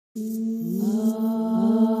बाल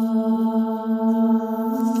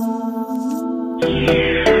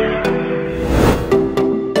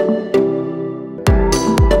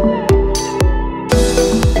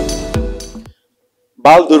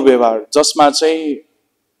दुर्व्यवहार, जसमा चाहिँ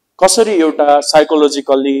कसरी एउटा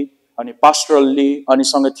साइकोलोजिकल्ली अनि पास्टरल्ली अनि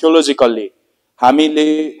सँगै थियोलोजिकल्ली हामीले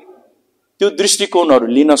त्यो दृष्टिकोणहरू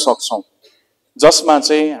लिन सक्छौँ, जसमा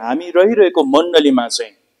चाहिँ हामी रहिरहेको मण्डलीमा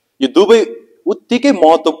चाहिँ यो दुवै उत्तिकै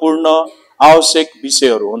महत्त्वपूर्ण आवश्यक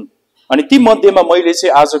विषयहरू हुन्। अनि ती मध्येमा मैले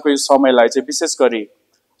चाहिँ आजको यो समयलाई चाहिँ विशेष गरी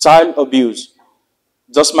चाइल्ड अब्युज,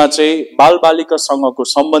 जसमा चाहिँ बालबालिकासँगको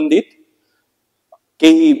सम्बन्धित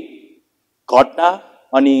केही घटना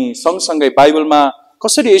अनि सँगसँगै बाइबलमा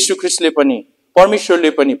कसरी येशू ख्रीष्टले पनि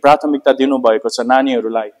परमेश्वरले पनि प्राथमिकता दिनुभएको छ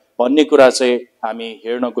नानीहरूलाई भन्ने कुरा चाहिँ हामी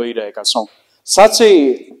हेर्न गइरहेका छौँ। साँच्चै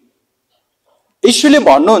येशूले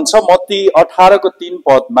भन्नुहुन्छ मत्ती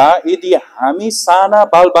 18:3 यदि हामी साना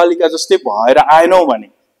बालबालिका जस्तै भएर आएनौँ भने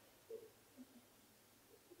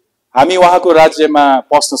हामी उहाँको राज्यमा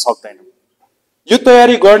पस्न सक्दैनौँ। यो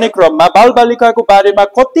तयारी गर्ने क्रममा बालबालिकाको बारेमा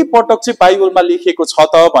कति पटक चाहिँ बाइबलमा लेखिएको छ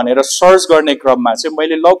त भनेर सर्च गर्ने क्रममा चाहिँ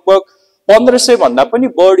मैले लगभग 1500 भन्दा पनि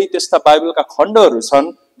बढी त्यस्ता बाइबलका खण्डहरू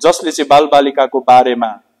छन् जसले चाहिँ बालबालिकाको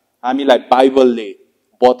बारेमा हामीलाई बाइबलले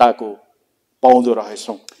बताएको पाउँदो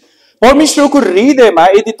रहेछौँ। परमेश्वरको हृदयमा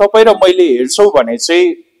यदि तपाईँ र मैले हेर्छौँ भने चाहिँ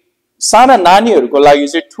साना नानीहरूको लागि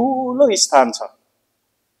चाहिँ ठुलो स्थान छ,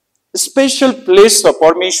 स्पेशल प्लेस छ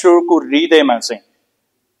परमेश्वरको हृदयमा चाहिँ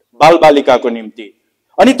बालबालिकाको निम्ति।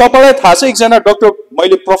 अनि तपाईँलाई थाहा छ, एकजना डाक्टर,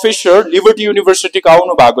 मैले प्रोफेसर लिबर्टी युनिभर्सिटीको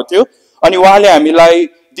आउनु भएको थियो अनि उहाँले हामीलाई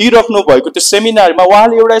दिइराख्नु भएको त्यो सेमिनारमा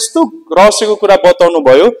उहाँले एउटा यस्तो रहस्यको कुरा बताउनु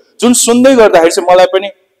भयो जुन सुन्दै गर्दाखेरि चाहिँ मलाई पनि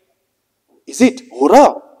इज इट हो र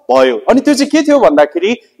भयो। अनि त्यो चाहिँ के थियो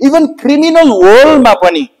भन्दाखेरि इभन क्रिमिनल वर्ल्डमा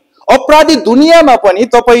पनि, अपराधी दुनियाँमा पनि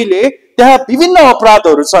तपाईँले त्यहाँ विभिन्न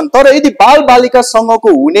अपराधहरू छन्, तर यदि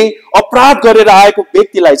बालबालिकासँगको हुने अपराध गरेर आएको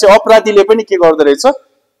व्यक्तिलाई चाहिँ अपराधीले पनि के गर्दो रहेछ,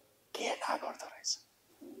 घृणा गर्दो रहेछ।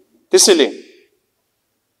 त्यसैले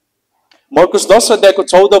मर्कुस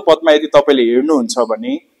 10:14 यदि तपाईँले हेर्नुहुन्छ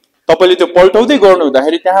भने तपाईँले त्यो पल्टाउँदै गर्नु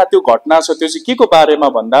हुँदाखेरि त्यहाँ त्यो घटना छ। त्यो चाहिँ के को बारेमा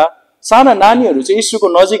भन्दा साना नानीहरू चाहिँ यीशुको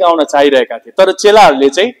नजिक आउन चाहिरहेका थिए, तर चेलाहरूले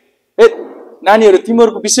चाहिँ ए नानीहरू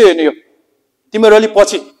तिमीहरूको विषय हेर्ने हो, तिमीहरू अलि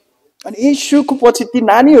पछि। अनि यीशुको पछि ती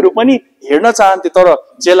नानीहरू पनि हेर्न चाहन्थे,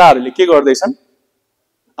 तर चेलाहरूले के गर्दैछन्,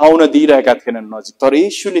 आउन दिइरहेका थिएनन् नजिक। तर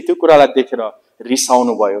यीशुले त्यो कुरालाई देखेर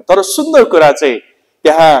रिसाउनु भयो। तर सुन्दर कुरा चाहिँ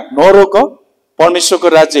त्यहाँ नरोक, परमेश्वरको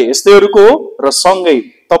राज्य यस्तैहरूको हो। र सँगै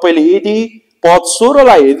तपाईँले यदि पद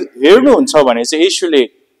 16 हेर्नुहुन्छ भने चाहिँ यीशुले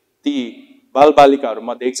ती बालबालिकाहरू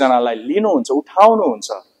मध्ये एकजनालाई लिनुहुन्छ,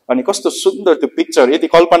 उठाउनुहुन्छ। अनि कस्तो सुन्दर त्यो पिक्चर, यदि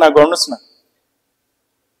कल्पना गर्नुहोस् न,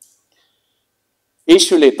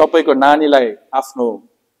 यीशुले तपाईँको नानीलाई आफ्नो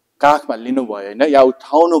काखमा लिनुभयो होइन, या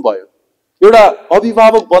उठाउनु भयो। एउटा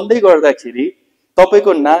अभिभावक बन्दै गर्दाखेरि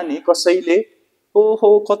तपाईँको नानी कसैले ओहो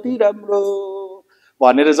कति राम्रो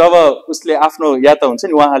भनेर जब उसले आफ्नो या त हुन्छ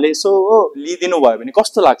नि उहाँले यसो लिइदिनु भयो भने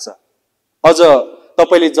कस्तो लाग्छ। अझ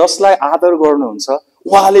तपाईँले जसलाई आदर गर्नुहुन्छ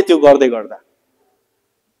उहाँले त्यो गर्दै गर्दा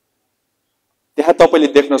त्यहाँ तपाईँले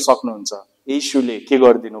देख्न सक्नुहुन्छ यीशुले के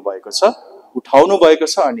गरिदिनु भएको छ, उठाउनु भएको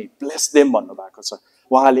छ अनि ब्लेस देम भन्नु भएको छ,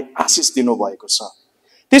 उहाँले आशिष दिनु भएको छ।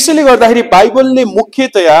 त्यसैले गर्दाखेरि बाइबलले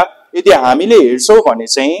मुख्यतया यदि हामीले हेर्छौँ भने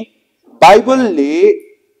चाहिँ बाइबलले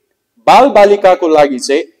बालबालिकाको लागि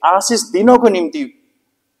चाहिँ आशिष दिनको निम्ति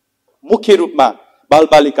मुख्य रूपमा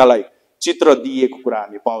बालबालिकालाई चित्र दिएको कुरा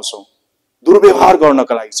हामी पाउँछौँ, दुर्व्यवहार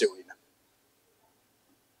गर्नका लागि चाहिँ होइन।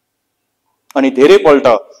 अनि धेरैपल्ट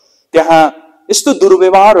त्यहाँ यस्तो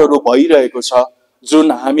दुर्व्यवहारहरू भइरहेको छ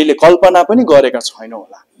जुन हामीले कल्पना पनि गरेका छैनौँ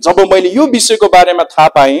होला। जब मैले यो विषयको बारेमा थाहा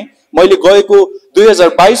पाएँ, मैले गएको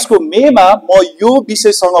 2022 को मेमा म यो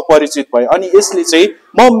विषयसँग परिचित भएँ। अनि यसले चाहिँ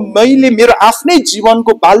मैले मेरो आफ्नै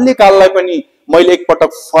जीवनको बाल्यकाललाई पनि मैले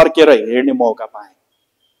एकपटक फर्केर हेर्ने मौका पाएँ।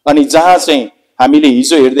 अनि जहाँ चाहिँ हामीले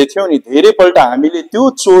हिजो हेर्दै थियौँ नि, धेरैपल्ट हामीले त्यो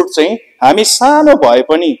चोट चाहिँ हामी सानो भए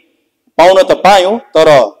पनि पाउन त पायौँ, तर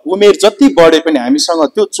उमेर जति बढे पनि हामीसँग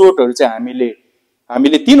त्यो चोटहरू चाहिँ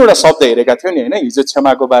हामीले 3वटा शब्द हेरेका थियौँ नि होइन, हिजो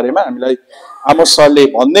क्षमाको बारेमा हामीलाई आमो सरले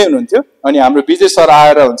भन्दै हुनुहुन्थ्यो। अनि हाम्रो विजय सर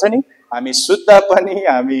आएर हुन्छ नि, हामी सुत्दा पनि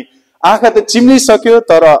हामी आँखा त चिम्लिसक्यो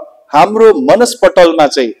तर हाम्रो मनस्पटलमा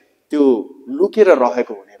चाहिँ त्यो लुकेर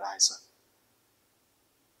रहेको हुने रहेछ।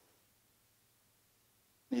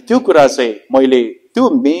 त्यो कुरा चाहिँ मैले त्यो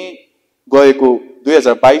मे गएको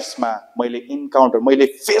 2022 मैले इन्काउन्टर, मैले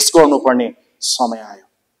फेस गर्नुपर्ने समय आयो।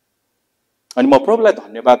 अनि म प्रभुलाई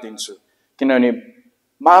धन्यवाद दिन्छु किनभने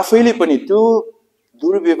म आफैले पनि त्यो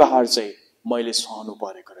दुर्व्यवहार चाहिँ मैले सहनु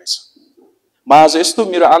परेको रहेछ। म आज यस्तो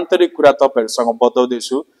मेरो आन्तरिक कुरा तपाईहरुसँग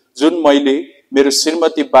बताउँदैछु जुन मैले मेरो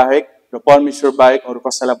श्रीमती बाहेक र परमेश्वर बाहेक अरू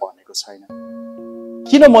कसैलाई भनेको छैन।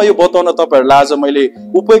 किन म यो बताउन तपाईँहरूलाई आज मैले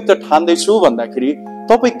उपयुक्त ठान्दैछु भन्दाखेरि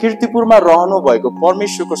तपाईँ किर्तिपुरमा रहनु भएको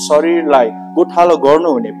परमेश्वरको शरीरलाई गोठालो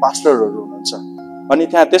गर्नुहुने पास्टरहरू हुनुहुन्छ। अनि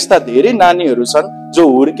त्यहाँ त्यस्ता धेरै नानीहरू छन् जो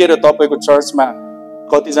हुर्केर तपाईँको चर्चमा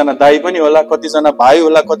कतिजना दाइ पनि होला, कतिजना भाइ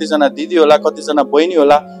होला, कतिजना दिदी होला, कतिजना बहिनी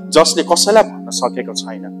होला, जसले कसैलाई भन्न सकेको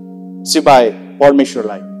छैन सिवाय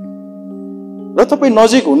परमेश्वरलाई। र तपाईँ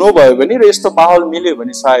नजिक हुनुभयो भने र यस्तो माहौल मिल्यो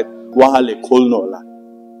भने सायद उहाँले खोल्नु होला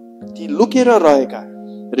ती लुकेर रहेका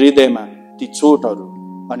हृदयमा ती चोटहरू।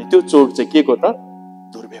 अनि त्यो चोट चाहिँ के को त?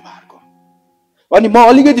 दुर्व्यवहारको। अनि म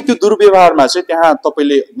अलिकति त्यो दुर्व्यवहारमा चाहिँ त्यहाँ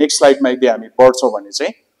तपाईँले नेक्स्ट स्लाइडमा यदि हामी पढ्छौँ भने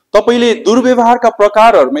चाहिँ तपाईँले दुर्व्यवहारका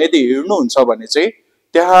प्रकारहरूमा यदि हेर्नुहुन्छ भने चाहिँ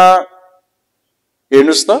त्यहाँ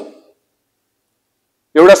हेर्नुहोस् त,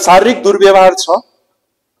 एउटा शारीरिक दुर्व्यवहार छ,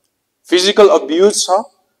 फिजिकल अब्युज छ,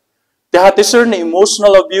 त्यहाँ त्यसरी नै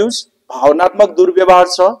इमोसनल अब्युज भावनात्मक दुर्व्यवहार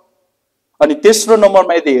छ, अनि तेस्रो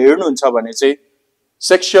नम्बरमा यदि हेर्नुहुन्छ भने चाहिँ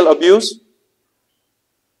सेक्सुअल अब्युज,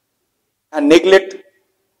 नेग्लेक्ट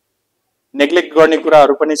गर्ने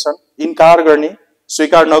कुराहरू पनि छन्, इन्कार गर्ने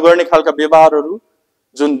स्वीकार नगर्ने खालका व्यवहारहरू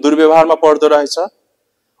जुन दुर्व्यवहारमा पर्दो रहेछ।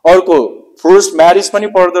 अर्को फोर्स्ड म्यारेज पनि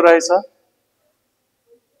पर्दो रहेछ,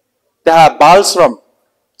 त्यहाँ बाल श्रम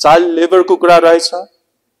चाइल्ड लेबरको कुरा रहेछ,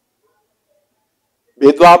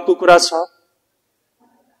 भेदभावको कुरा छ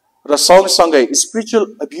र सँगसँगै स्पिरिचुअल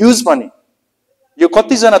अब्युज पनि। यो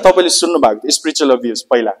कतिजना तपाईँले सुन्नु भएको थियो स्पिरिचुअल अब्युज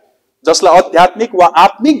पहिला, जसलाई आध्यात्मिक वा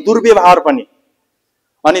आत्मिक दुर्व्यवहार पनि।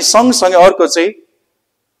 अनि सँगसँगै अर्को चाहिँ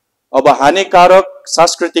अब हानिकारक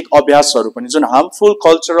सांस्कृतिक अभ्यासहरू पनि, जुन हार्मफुल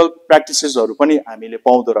कल्चरल प्र्याक्टिसेसहरू पनि हामीले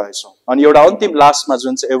पाउँदो रहेछौँ। अनि एउटा अन्तिम लास्टमा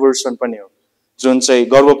जुन चाहिँ एभर्सन पनि हो, जुन चाहिँ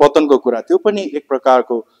गर्भपतनको कुरा, त्यो पनि एक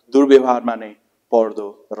प्रकारको दुर्व्यवहारमा नै पर्दो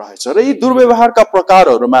रहेछ। र यी दुर्व्यवहारका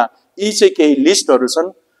प्रकारहरूमा यी चाहिँ केही लिस्टहरू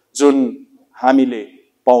छन् जुन हामीले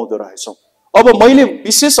पाउँदो रहेछौँ। अब मैले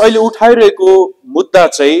विशेष अहिले उठाइरहेको मुद्दा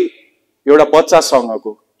चाहिँ एउटा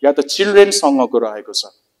बच्चासँगको या त चिल्ड्रेनसँगको रहेको छ।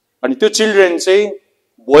 अनि त्यो चिल्ड्रेन चाहिँ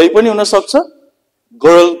बोय पनि हुनसक्छ,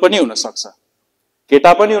 गर्ल पनि हुनसक्छ,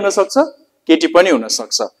 केटा पनि हुनसक्छ, केटी पनि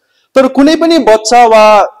हुनसक्छ। तर कुनै पनि बच्चा वा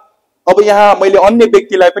अब यहाँ मैले अन्य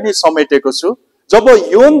व्यक्तिलाई पनि समेटेको छु, जब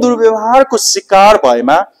यौन दुर्व्यवहारको शिकार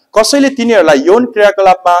भएमा कसैले तिनीहरूलाई यौन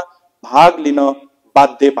क्रियाकलापमा भाग लिन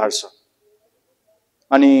बाध्य पार्छ।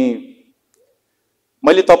 अनि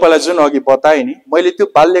मैले तपाईँलाई जुन अघि बताएँ नि, मैले त्यो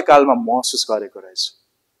बाल्यकालमा महसुस गरेको रहेछु।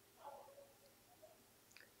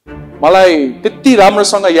 मलाई त्यति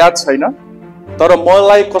राम्रोसँग याद छैन, तर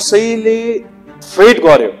मलाई कसैले थ्रेट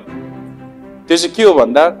गर्यो। त्यो चाहिँ के हो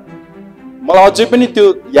भन्दा, मलाई अझै पनि त्यो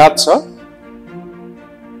याद छ।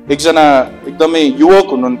 एकजना एकदमै युवक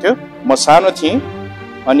हुनुहुन्थ्यो, म सानो थिएँ,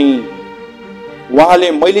 अनि उहाँले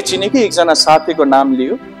मैले चिनेकै एकजना साथीको नाम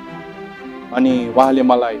लियो। अनि उहाँले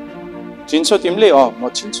मलाई, चिन्छौ तिमीले? म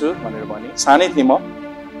चिन्छु भनेर भने। सानै थिएँ म।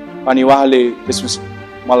 अनि उहाँले त्यसपछि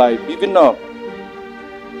मलाई विभिन्न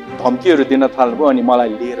धम्कीहरू दिन थाल्नुभयो, अनि मलाई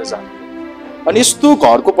लिएर जानुभयो। अनि यस्तो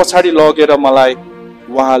घरको पछाडि लगेर मलाई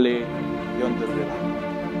उहाँले यौन दुर्व्यवहार।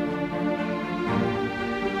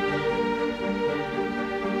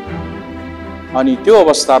 अनि त्यो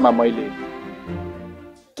अवस्थामा मैले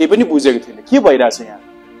केही पनि बुझेको थिएन, के भइरहेछ यहाँ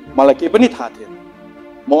मलाई केही पनि थाहा थिएन।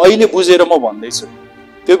 म अहिले बुझेर म भन्दैछु,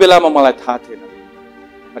 त्यो बेलामा मलाई थाहा थिएन।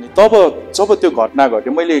 अनि तब जब त्यो घटना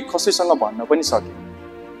घट्यो, मैले कसैसँग भन्न पनि सकेँ,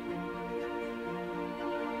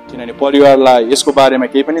 किनभने परिवारलाई यसको बारेमा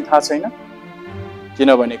केही पनि थाहा छैन,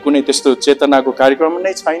 किनभने कुनै त्यस्तो चेतनाको कार्यक्रम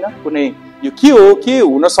नै छैन, कुनै यो के हो, के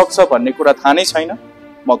हुन सक्छ भन्ने कुरा थाहा नै छैन।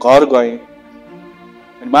 म घर गएँ,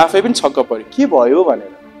 अनि म आफै पनि छक्क परेँ, के भयो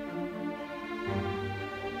भनेर।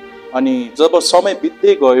 अनि जब समय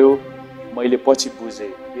बित्दै गयो, मैले पछि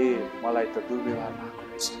बुझेँ, ए मलाई त दुर्व्यवहार भएको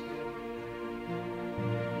रहेछ।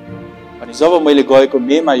 अनि जब मैले गएको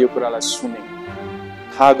मेमा यो कुरालाई सुने,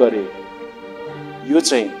 थाहा गरेँ यो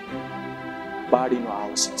चाहिँ बाढिनु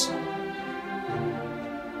आवश्यक छ।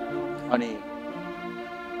 अनि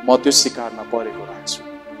म त्यो शिकारमा परेको रहेछु।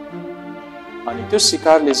 अनि त्यो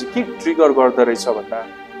शिकारले चाहिँ के ट्रिगर गर्दो रहेछ भन्दा,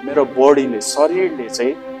 मेरो बडीले, शरीरले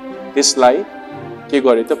चाहिँ त्यसलाई के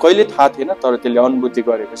गरे त कहिले थाहा थिएन, तर त्यसले अनुभूति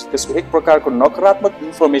गरेपछि त्यसको एक प्रकारको नकारात्मक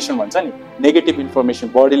इन्फर्मेसन भन्छ नि, नेगेटिभ इन्फर्मेसन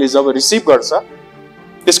बडीले जब रिसिभ गर्छ,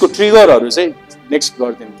 त्यसको ट्रिगरहरू चाहिँ नेक्स्ट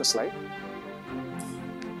गरिदिनु त्यसलाई।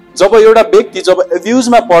 जब एउटा व्यक्ति जब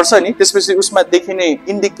एब्युजमा पर्छ नि, त्यसपछि उसमा देखिने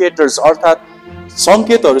इन्डिकेटर्स अर्थात्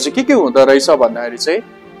सङ्केतहरू चाहिँ के हुँदो रहेछ भन्दाखेरि चाहिँ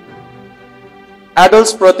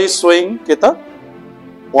एडल्ट्स प्रति स्वयं के त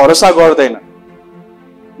भरोसा गर्दैन।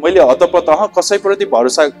 मैले हतपत कसैप्रति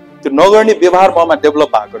भरोसा त्यो नगर्ने व्यवहार ममा डेभलप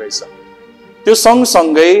भएको रहेछ। त्यो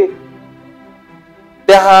सँगसँगै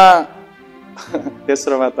त्यहाँ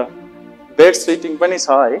तेस्रोमा त बेड स्वेटिङ पनि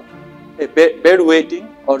छ है, बेड वेटिङ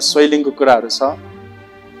और स्वेलिङको कुराहरू छ।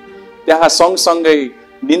 त्यहाँ सँगसँगै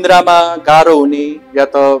निन्द्रामा गाह्रो हुने या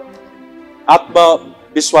त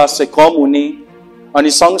आत्मविश्वास चाहिँ कम हुने,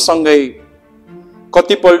 अनि सँगसँगै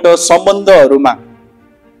कतिपल्ट सम्बन्धहरूमा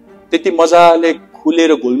त्यति मजाले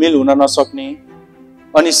खुलेर घुलमिल हुन नसक्ने,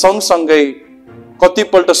 अनि सँगसँगै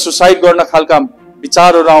कतिपल्ट सुसाइड गर्न खालका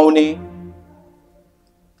विचारहरू आउने,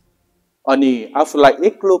 अनि आफूलाई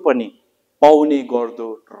एक्लो पनि पाउने गर्दो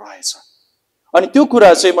रहेछ। अनि त्यो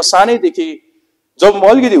कुरा चाहिँ म सानैदेखि जब म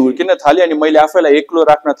अलिकति हुर्किन थालेँ अनि मैले आफैलाई एक्लो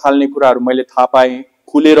राख्न थाल्ने कुराहरू मैले थाहा पाएँ,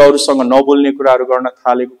 खुलेर अरूसँग नबोल्ने कुराहरू गर्न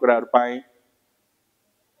थालेको कुराहरू पाएँ।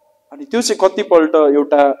 अनि त्यो चाहिँ कतिपल्ट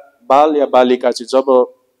एउटा बाल या बालिका चाहिँ जब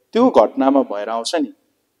त्यो घटनामा भएर आउँछ नि,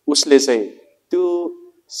 उसले चाहिँ त्यो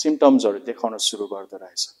सिम्टम्सहरू देखाउन सुरु गर्दो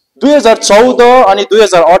रहेछ। 2014 अनि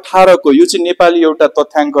 2018 को यो चाहिँ नेपाली एउटा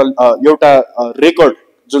तथ्याङ्क, एउटा रेकर्ड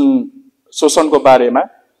जुन शोषणको बारेमा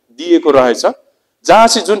दिएको रहेछ, जहाँ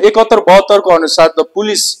चाहिँ जुन 71-72 को अनुसार त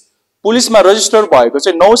पुलिसमा रजिस्टर भएको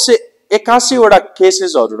चाहिँ 981 वटा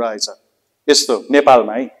केसेसहरू रहेछ यस्तो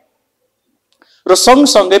नेपालमा है। र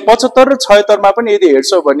सँगसँगै 75 र 76 मा पनि यदि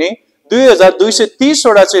हेर्छौँ भने 2230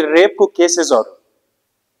 वटा चाहिँ रेपको केसेसहरू,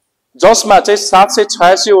 जसमा चाहिँ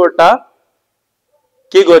 786 वटा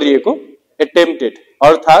के गरिएको एटेम्प्टेड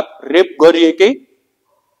अर्थात् रेप गरिएकै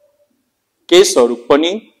केसहरू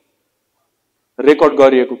पनि रेकर्ड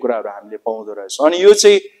गरिएको कुराहरू हामीले पाउँदो रहेछ। अनि यो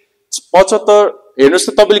चाहिँ 75, हेर्नुहोस्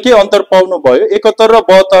त तपाईँले के अन्तर पाउनु भयो, 71 र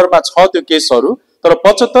 72 मा छ त्यो केसहरू, तर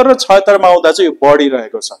 75 र 76 मा आउँदा चाहिँ यो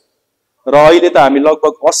बढिरहेको छ। र अहिले त हामी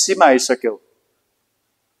लगभग 80 मा आइसक्यौँ।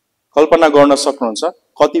 कल्पना गर्न सक्नुहुन्छ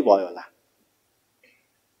कति भयो होला।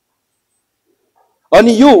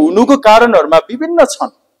 अनि यो हुनुको कारणहरूमा विभिन्न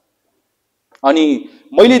छन्। अनि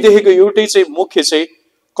मैले देखेको एउटै चाहिँ मुख्य चाहिँ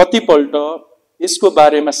कतिपल्ट यसको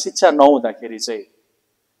बारेमा शिक्षा नहुँदाखेरि चाहिँ,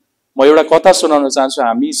 म एउटा कथा सुनाउन चाहन्छु।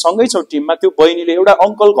 हामी सँगै छौँ टिममा, त्यो बहिनीले एउटा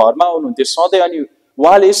अङ्कल घरमा आउनुहुन्थ्यो सधैँ, अनि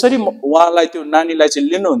उहाँले यसरी उहाँलाई त्यो नानीलाई चाहिँ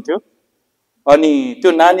लिनुहुन्थ्यो, अनि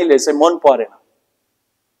त्यो नानीले चाहिँ मन परेन।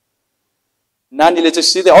 नानीले चाहिँ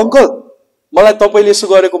सिधै अङ्कल मलाई तपाईँले यसो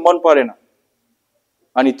गरेको मन परेन,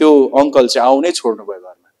 अनि त्यो अङ्कल चाहिँ आउनै छोड्नु भयो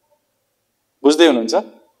घरमा। बुझ्दै हुनुहुन्छ?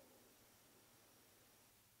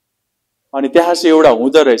 अनि त्यहाँ चाहिँ एउटा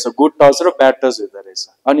हुँदो रहेछ गुड टच र ब्याड टच हुँदो रहेछ,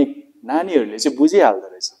 अनि नानीहरूले चाहिँ बुझिहाल्दो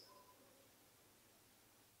रहेछ।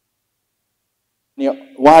 अनि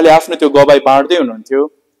उहाँले आफ्नो त्यो गवाई बाँड्दै हुनुहुन्थ्यो,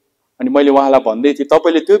 अनि मैले उहाँलाई भन्दै थिएँ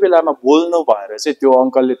तपाईँले त्यो बेलामा बोल्नु भएर चाहिँ त्यो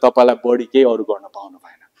अङ्कलले तपाईँलाई बढी केही अरू गर्न पाउनु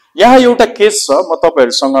भएन। यहाँ एउटा केस छ, म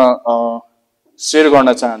तपाईँहरूसँग सेयर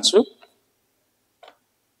गर्न चाहन्छु।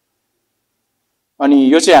 अनि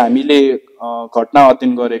यो चाहिँ हामीले घटना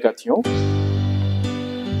अध्ययन गरेका थियौँ।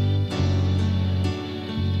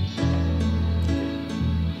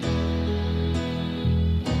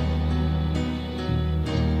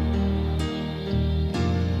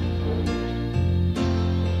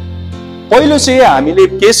 पहिलो चाहिँ हामीले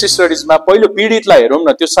केस स्टडिजमा पहिलो पीडितलाई हेरौँ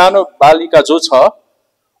न। त्यो सानो बालिका जो छ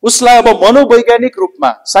उसलाई अब मनोवैज्ञानिक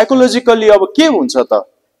रूपमा साइकोलोजिकल्ली अब के हुन्छ त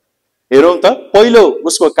हेरौँ त। पहिलो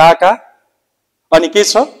उसको काका, अनि के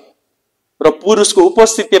छ र पुरुषको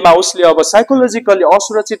उपस्थितिमा उसले अब साइकोलोजिकल्ली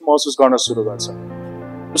असुरक्षित महसुस गर्न सुरु गर्छ।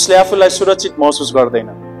 उसले आफूलाई सुरक्षित महसुस गर्दैन।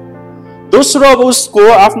 दोस्रो, अब उसको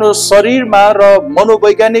आफ्नो शरीरमा र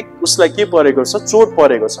मनोवैज्ञानिक उसलाई के परेको छ, चोट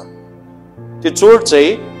परेको छ। त्यो चोट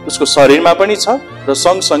चाहिँ उसको शरीरमा पनि छ र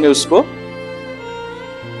सँगसँगै उसको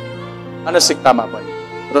मानसिकतामा पनि,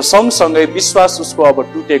 र सँगसँगै विश्वास उसको अब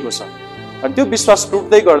टुटेको छ। अनि त्यो विश्वास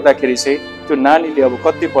टुट्दै गर्दाखेरि चाहिँ त्यो नानीले अब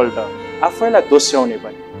कतिपल्ट आफैलाई दोस्याउने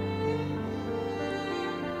पनि,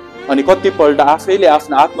 अनि कतिपल्ट आफैले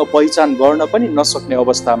आफ्नो आत्म पहिचान गर्न पनि नसक्ने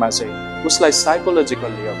अवस्थामा चाहिँ उसलाई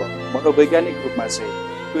साइकोलोजिकल्ली अब मनोवैज्ञानिक रूपमा चाहिँ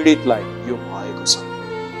पीडितलाई यो भएको छ।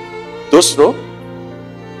 दोस्रो,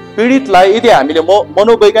 पीडितलाई यदि हामीले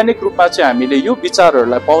मनोवैज्ञानिक रूपमा चाहिँ हामीले यो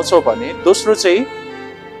विचारहरूलाई पाउँछौँ भने, दोस्रो चाहिँ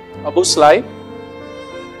अब उसलाई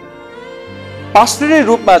पास्टरी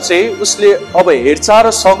रूपमा चाहिँ उसले अब हेरचाह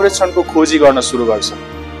र संरक्षणको खोजी गर्न सुरु गर्छ।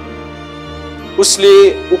 उसले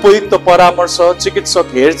उपयुक्त परामर्श,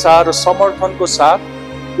 चिकित्सक हेरचाह र समर्थनको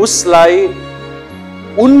साथ उसलाई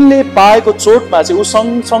उनले पाएको चोटमा चाहिँ ऊ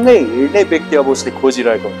सँगसँगै हिँड्ने व्यक्ति अब उसले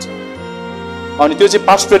खोजिरहेको हुन्छ। अनि त्यो चाहिँ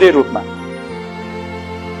पास्टरी रूपमा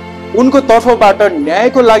उनको तर्फबाट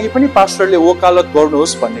न्यायको लागि पनि पास्टरले वकालत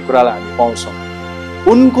गर्नुहोस् भन्ने कुरालाई हामी पाउँछौँ।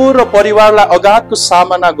 उनको र परिवारलाई अगाधको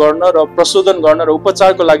सामना गर्न र प्रशोधन गर्न र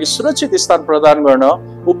उपचारको लागि सुरक्षित स्थान प्रदान गर्न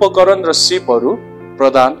उपकरण र सिपहरू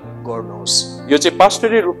प्रदान गर्नुहोस्। यो चाहिँ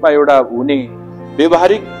पास्टरी रूपमा एउटा हुने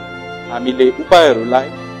व्यवहारिक हामीले उपायहरूलाई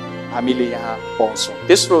हामीले यहाँ पाउँछौँ।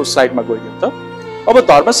 तेस्रो स्लाइडमा गइदिउँ त। अब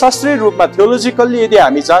धर्मशास्त्रीय रूपमा थियोलोजिकल्ली यदि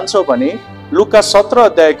हामी जान्छौँ भने लुका 17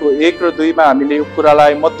 अध्यायको 1 र 2 मा हामीले यो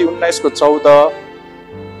कुरालाई, मत्ती 19 को 14,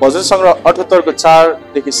 भजन सङ्ग्रह 78 को 4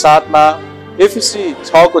 देखि 7 मा, एफिसी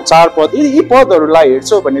 6 को 4 पद, यी पदहरूलाई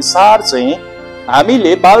हेर्छौँ भने सार चाहिँ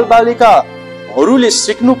हामीले बालबालिकाहरूले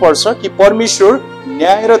सिक्नुपर्छ कि परमेश्वर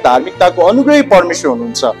न्याय र धार्मिकताको अनुग्रही परमेश्वर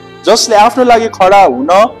हुनुहुन्छ, जसले आफ्नो लागि खडा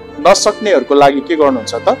हुन नसक्नेहरूको लागि के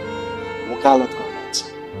गर्नुहुन्छ त? वकालत गर्नुहुन्छ।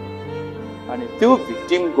 अनि त्यो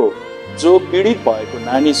भिक्टिमको, जो पीडित भएको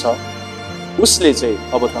नानी छ, उसले चाहिँ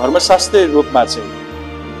अब धर्मशास्त्रीय रूपमा चाहिँ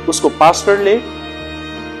उसको पास्टरले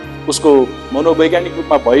उसको मनोवैज्ञानिक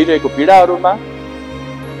रूपमा भइरहेको पीडाहरूमा,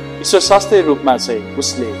 ईश्वरशास्त्रीय रूपमा चाहिँ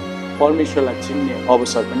उसले परमेश्वरलाई चिन्ने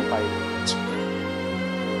अवसर पनि पाइरहेको छ।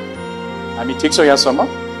 हामी ठिक छौँ यहाँसम्म?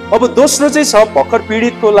 अब दोस्रो चाहिँ छ भर्खर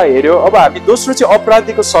पीडितकोलाई हेर्यो। अब हामी दोस्रो चाहिँ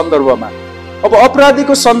अपराधीको सन्दर्भमा। अब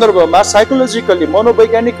अपराधीको सन्दर्भमा साइकोलोजिकली,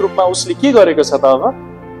 मनोवैज्ञानिक रूपमा उसले के गरेको छ त?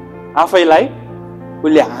 अब आफैलाई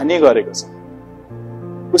उसले हानि गरेको छ,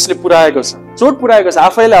 उसले पुर्याएको छ, चोट पुर्याएको छ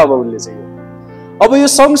आफैलाई। अब उसले चाहिँ अब यो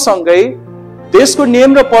सँगसँगै देशको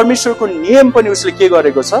नियम र परमेश्वरको नियम पनि उसले के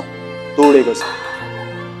गरेको छ? तोडेको छ।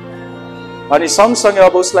 अनि सँगसँगै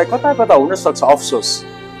अब उसलाई कता कता हुन सक्छ अफसोस,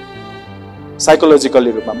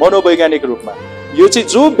 साइकोलोजिकली रूपमा, मनोवैज्ञानिक रूपमा। यो चाहिँ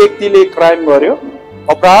जो व्यक्तिले क्राइम गर्यो,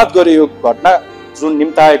 अपराध गर्यो, यो घटना जुन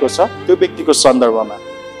निम्ताएको छ, त्यो व्यक्तिको सन्दर्भमा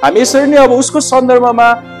हामी यसरी नै अब उसको सन्दर्भमा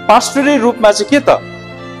पास्टरी रूपमा चाहिँ के त?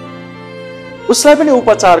 उसलाई पनि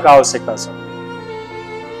उपचारको आवश्यकता छ।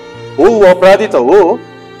 हो, अपराधी त हो,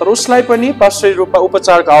 तर उसलाई पनि पास्टरी रूपमा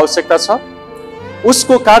उपचारको आवश्यकता छ।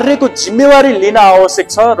 उसको कार्यको जिम्मेवारी लिन आवश्यक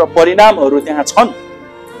छ र परिणामहरू त्यहाँ छन्।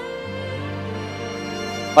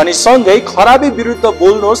 अनि सँगै खराबी विरुद्ध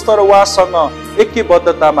बोल्नुहोस्, तर उहाँसँग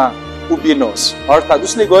ऐक्यबद्धतामा उभिनुहोस्। अर्थात्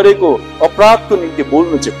उसले गरेको अपराधको निम्ति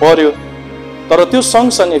बोल्नु चाहिँ पर्यो, तर त्यो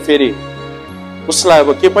सँगसँगै फेरि उसलाई अब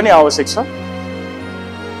के पनि आवश्यक छ?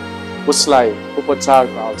 उसलाई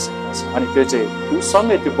उपचारको आवश्यकता छ। अनि त्यो चाहिँ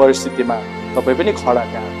उसँगै त्यो परिस्थितिमा तपाईँ पनि खडा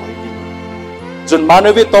त्यहाँ भइदिनु, जुन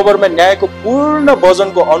मानवीय तवरमा न्यायको पूर्ण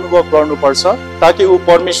वजनको अनुभव गर्नुपर्छ, ताकि ऊ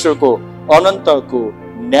परमेश्वरको अनन्तको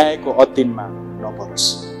न्यायको अधीनमा नपरोस्।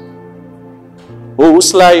 हो,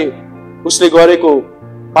 उसले गरेको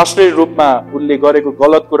पास्टरी रूपमा उसले गरेको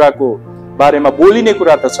गलत कुराको बारेमा बोलिने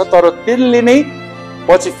कुरा त छ, तर त्यसले नै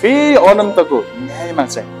पछि फेरि अनन्तको न्यायमा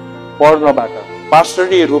चाहिँ पर्नबाट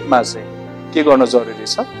पास्टरी रूपमा चाहिँ के गर्न जरुरी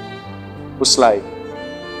छ? उसलाई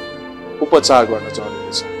उपचार गर्न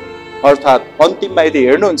जरुरी छ। अर्थात् अन्तिममा यदि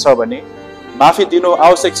हेर्नुहुन्छ भने माफी दिनु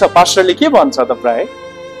आवश्यक छ। पास्टरले के भन्छ त? प्राय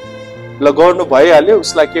ल गर्नु भइहाल्यो,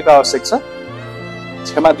 उसलाई के को आवश्यक छ?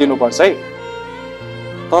 क्षमा दिनुपर्छ है।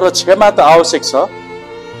 तर क्षमा त आवश्यक छ,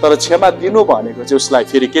 तर क्षमा दिनु भनेको चाहिँ उसलाई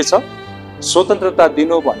फेरि के छ? स्वतन्त्रता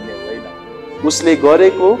दिनु भन्ने होइन। उसले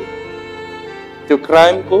गरेको त्यो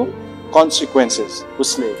क्राइमको कन्सिक्वेन्सेस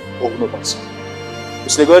उसले भोग्नुपर्छ।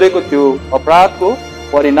 उसले गरेको त्यो अपराधको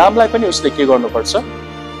परिणामलाई पनि उसले के गर्नुपर्छ?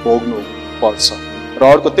 भोग्नु पर्छ। र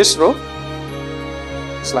अर्को तेस्रो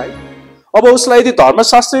स्लाइड। अब उसलाई यदि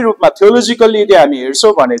धर्मशास्त्रीय रूपमा, थियोलोजिकल्ली यदि हामी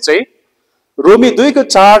हेर्छौँ भने चाहिँ रोमी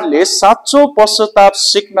 2:4 ले साँचो पश्चाताप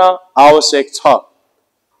सिक्न आवश्यक छ।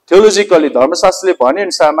 थियोलोजिकल्ली धर्मशास्त्रले भने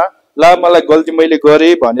अनुसारमा ला मलाई गल्ती मैले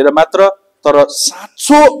गरेँ भनेर मात्र, तर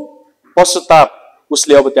साँचो पश्चाताप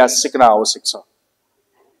उसले अब त्यहाँ सिक्न आवश्यक छ।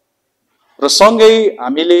 र सँगै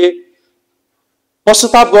हामीले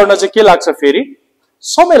पश्चाताप गर्न चाहिँ के लाग्छ? फेरि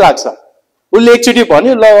समय लाग्छ। उसले एकचोटि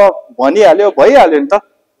भन्यो, ल भनिहाल्यो, भइहाल्यो नि त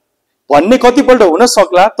भन्ने कतिपल्ट हुन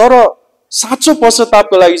सक्ला, तर साँचो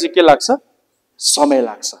पश्चातापको लागि चाहिँ के लाग्छ? समय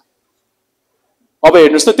लाग्छ। अब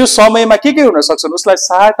हेर्नुहोस् त, त्यो समयमा के हुन सक्छन्? उसलाई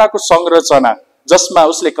सहायताको संरचना, जसमा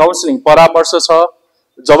उसले काउन्सिलिङ, परामर्श छ,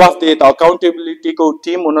 जवाफदेहिता, अकाउन्टेबिलिटीको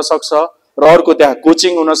टिम हुन सक्छ, र अर्को त्यहाँ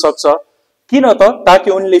कोचिङ हुन सक्छ। किन त?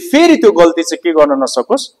 ताकि उनले फेरि त्यो गल्ती चाहिँ के गर्न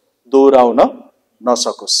नसकोस्? दोहोऱ्याउन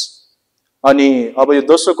नसकोस्। अनि अब यो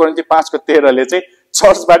 2 कोरिन्थी 5:13 ले चाहिँ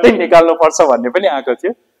चर्चबाटै निकाल्नु पर्छ भन्ने पनि आएको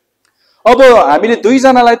थियो। अब हामीले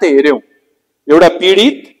दुईजनालाई त हेर्यौं, एउटा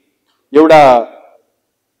पीडित, एउटा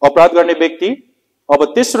अपराध गर्ने व्यक्ति। अब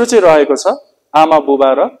तेस्रो चाहिँ रहेको छ आमा बुबा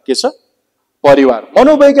र के छ? परिवार।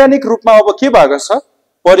 मनोवैज्ञानिक रूपमा अब के भएको छ?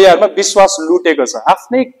 परिवारमा विश्वास लुटेको छ,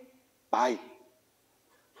 आफ्नै भाइ।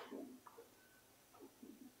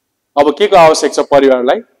 अब के को आवश्यक छ?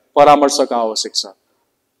 परिवारलाई परामर्शको आवश्यक छ,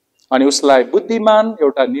 अनि उसलाई बुद्धिमान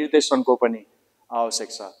एउटा निर्देशनको पनि आवश्यक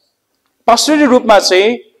छ। पास्टरी रूपमा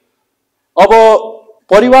चाहिँ अब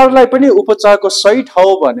परिवारलाई पनि उपचारको सही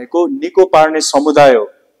ठाउँ भनेको निको पार्ने समुदाय हो।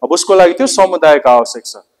 अब उसको लागि त्यो समुदायको आवश्यक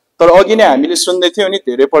छ। तर अघि नै हामीले सुन्दै थियौँ नि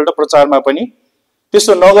धेरैपल्ट प्रचारमा पनि,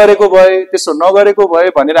 त्यसो नगरेको भए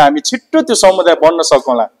भनेर हामी छिट्टो त्यो समुदाय बन्न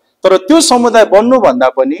सकौँला। तर त्यो समुदाय बन्नुभन्दा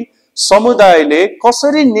पनि समुदायले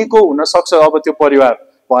कसरी निको हुन सक्छ अब त्यो परिवार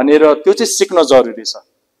भनेर त्यो चाहिँ सिक्न जरुरी छ।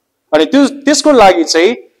 अनि त्यसको लागि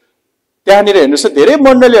चाहिँ त्यहाँनिर हेर्नुहोस् धेरै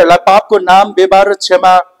मण्डलीहरूलाई पापको नाम व्यवहार र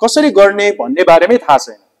क्षमा कसरी गर्ने भन्ने बारेमै थाहा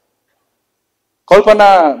छैन। कल्पना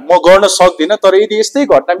म गर्न सक्दिनँ, तर यदि यस्तै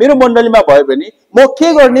घटना मेरो मण्डलीमा भयो भने म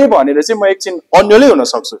के गर्ने भनेर चाहिँ म एकछिन अन्यलै हुन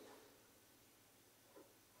सक्छु।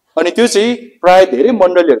 अनि त्यो चाहिँ प्राय धेरै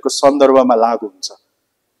मण्डलीहरूको सन्दर्भमा लागू हुन्छ।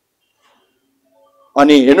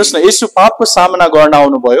 अनि हेर्नुहोस् न, यसो पापको सामना गर्न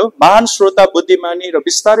आउनुभयो। महान श्रोता, बुद्धिमानी र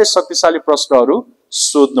विस्तारै शक्तिशाली प्रश्नहरू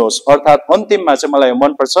सोध्नुहोस्। अर्थात् अन्तिममा चाहिँ मलाई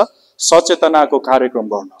मनपर्छ सचेतनाको कार्यक्रम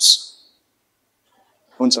गर्नुहोस्।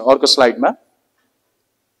 हुन्छ, अर्को स्लाइडमा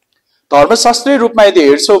धर्मशास्त्रीय रूपमा यदि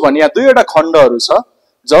हेर्छौँ भने यहाँ दुईवटा खण्डहरू छ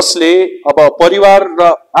जसले अब परिवार र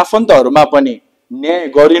आफन्तहरूमा पनि न्याय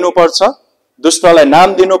गरिनुपर्छ, दुष्टलाई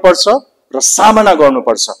नाम दिनुपर्छ र सामना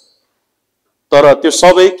गर्नुपर्छ। तर त्यो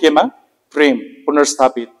सबै केमा? प्रेम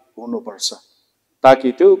पुनर्स्थापित हुनुपर्छ,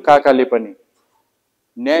 ताकि त्यो काकाले पनि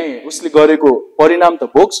न्याय उसले गरेको परिणाम त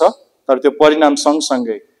भोग्छ, तर त्यो परिणाम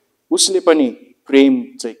सँगसँगै उसले पनि प्रेम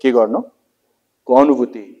चाहिँ के गर्नु को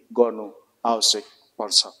अनुभूति गर्नु आवश्यक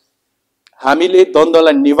पर्छ। हामीले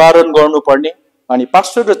द्वन्द्वलाई निवारण गर्नुपर्ने अनि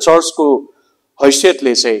पास्टर र चर्चको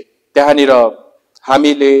हैसियतले चाहिँ त्यहाँनिर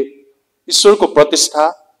हामीले ईश्वरको प्रतिष्ठा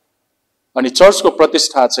अनि चर्चको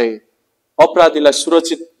प्रतिष्ठा चाहिँ अपराधीलाई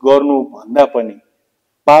सुरक्षित गर्नु भन्दा पनि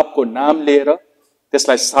पापको नाम लिएर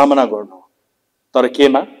त्यसलाई सामना गर्नु, तर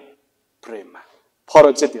केमा? प्रेममा।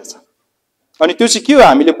 फरक चाहिँ त्यो छ। अनि त्यो चाहिँ के हो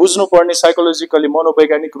हामीले बुझ्नुपर्ने साइकोलोजिकली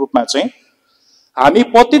मनोवैज्ञानिक रूपमा चाहिँ हामी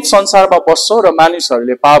पतित संसारमा बस्छौँ र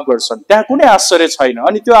मानिसहरूले पाप गर्छन्, त्यहाँ कुनै आश्चर्य छैन।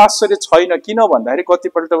 अनि त्यो आश्चर्य छैन किन भन्दाखेरि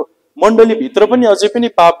कतिपल्ट मण्डलीभित्र पनि अझै पनि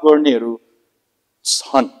पाप गर्नेहरू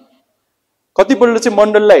छन्। कतिपल्ट चाहिँ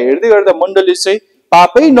मण्डलीलाई हेर्दै गर्दा मण्डली चाहिँ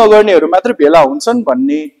पापै नगर्नेहरू मात्र भेला हुन्छन्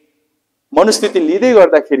भन्ने मनस्थिति लिँदै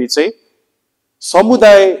गर्दाखेरि चाहिँ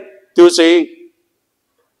समुदाय त्यो चाहिँ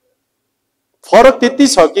फरक त्यति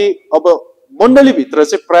छ कि अब मण्डलीभित्र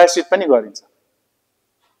चाहिँ प्रायश्चित पनि गरिन्छ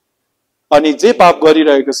अनि जे पाप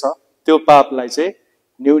गरिरहेको छ त्यो पापलाई चाहिँ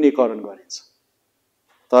न्यूनीकरण गरिन्छ।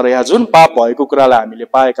 तर यहाँ जुन पाप भएको कुरालाई हामीले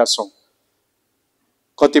पाएका छौँ,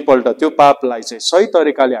 कतिपल्ट त्यो पापलाई चाहिँ सही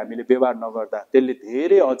तरिकाले हामीले व्यवहार नगर्दा त्यसले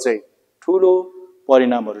धेरै अझै ठुलो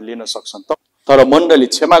परिणामहरू लिन सक्छन्। तर मण्डली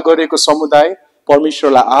क्षमा गरेको समुदाय,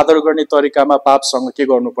 परमेश्वरलाई आदर गर्ने तरिकामा पापसँग के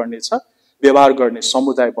गर्नुपर्ने छ? व्यवहार गर्ने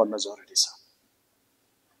समुदाय बन्न जरुरी छ,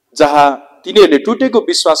 जहाँ तिनीहरूले टुटेको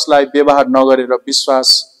विश्वासलाई व्यवहार नगरेर विश्वास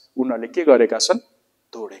उनीहरूले के गरेका छन्?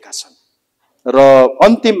 तोडेका छन्। र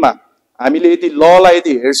अन्तिममा हामीले यदि ललाई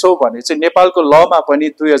यदि हेर्छौँ भने चाहिँ नेपालको लमा पनि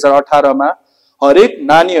 2018 मा हरेक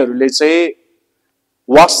नानीहरूले चाहिँ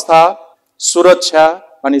वास्ता, सुरक्षा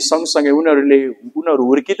अनि सँगसँगै उनीहरू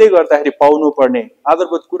हुर्किँदै गर्दाखेरि पाउनुपर्ने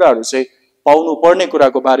आधारभूत कुराहरू चाहिँ पाउनुपर्ने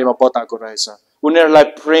कुराको बारेमा बताएको रहेछ। उनीहरूलाई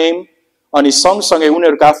प्रेम अनि सँगसँगै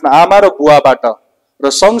उनीहरूको आफ्नो आमा र बुवाबाट र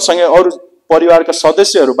सँगसँगै अरू परिवारका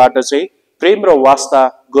सदस्यहरूबाट चाहिँ प्रेम र वास्ता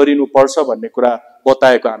गरिनुपर्छ भन्ने कुरा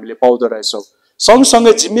बताएको हामीले पाउँदो रहेछौँ।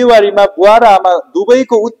 सँगसँगै जिम्मेवारीमा बुवा र आमा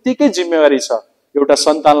दुवैको उत्तिकै जिम्मेवारी छ एउटा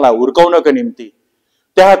सन्तानलाई हुर्काउनको निम्ति।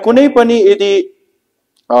 त्यहाँ कुनै पनि यदि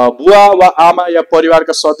बुवा वा आमा या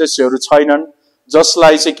परिवारका सदस्यहरू छैनन्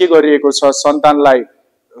जसलाई चाहिँ के गरिएको छ, सन्तानलाई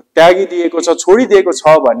त्यागिदिएको छ, छोडिदिएको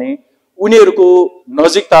छ भने उनीहरूको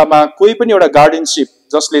नजिकतामा कोही पनि एउटा गार्डियनसिप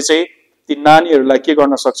जसले चाहिँ ती नानीहरूलाई के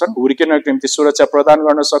गर्न सक्छन्? हुर्किनको निम्ति सुरक्षा प्रदान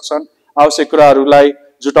गर्न सक्छन्, आवश्यक कुराहरूलाई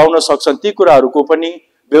जुटाउन सक्छन्। ती कुराहरूको पनि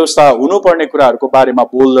व्यवस्था हुनुपर्ने कुराहरूको बारेमा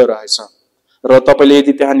बोल्दो रहेछ। र तपाईँले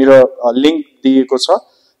यदि त्यहाँनिर लिङ्क दिएको छ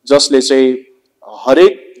जसले चाहिँ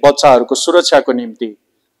हरेक बच्चाहरूको सुरक्षाको निम्ति,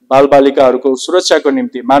 बालबालिकाहरूको सुरक्षाको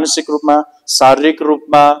निम्ति मानसिक रूपमा, शारीरिक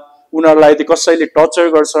रूपमा उनीहरूलाई यदि कसैले टर्चर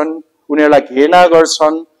गर्छन्, उनीहरूलाई घृणा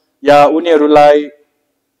गर्छन् या उनीहरूलाई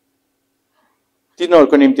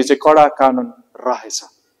तिनीहरूको निम्ति चाहिँ कडा कानुन रहेछ।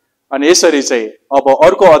 अनि यसरी चाहिँ अब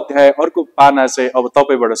अर्को अध्याय, अर्को पाना चाहिँ अब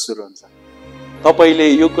तपाईँबाट सुरु हुन्छ। तपाईँले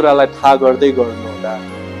यो कुरालाई थाहा गर्दै गर्नुहुँदा,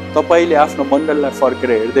 तपाईँले आफ्नो मण्डललाई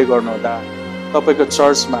फर्केर हेर्दै गर्नुहुँदा तपाईँको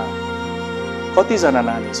चर्चमा कतिजना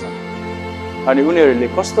नानी छन् अनि उनीहरूले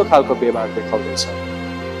कस्तो खालको व्यवहार देखाउँदैछ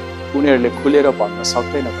उनीहरूले खुलेर भन्न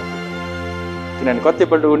सक्दैन किनभने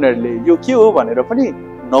कतिपल्ट उनीहरूले यो के हो भनेर पनि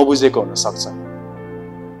नबुझेको हुन सक्छ।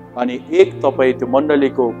 अनि एक तपाईँ त्यो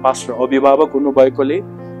मण्डलीको पास्टर अभिभावक हुनुभएकोले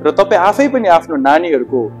र तपाईँ आफै पनि आफ्नो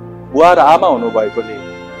नानीहरूको बुवा र आमा हुनुभएकोले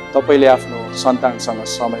तपाईँले आफ्नो सन्तानसँग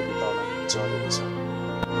समय बिताउन जरुरी छ।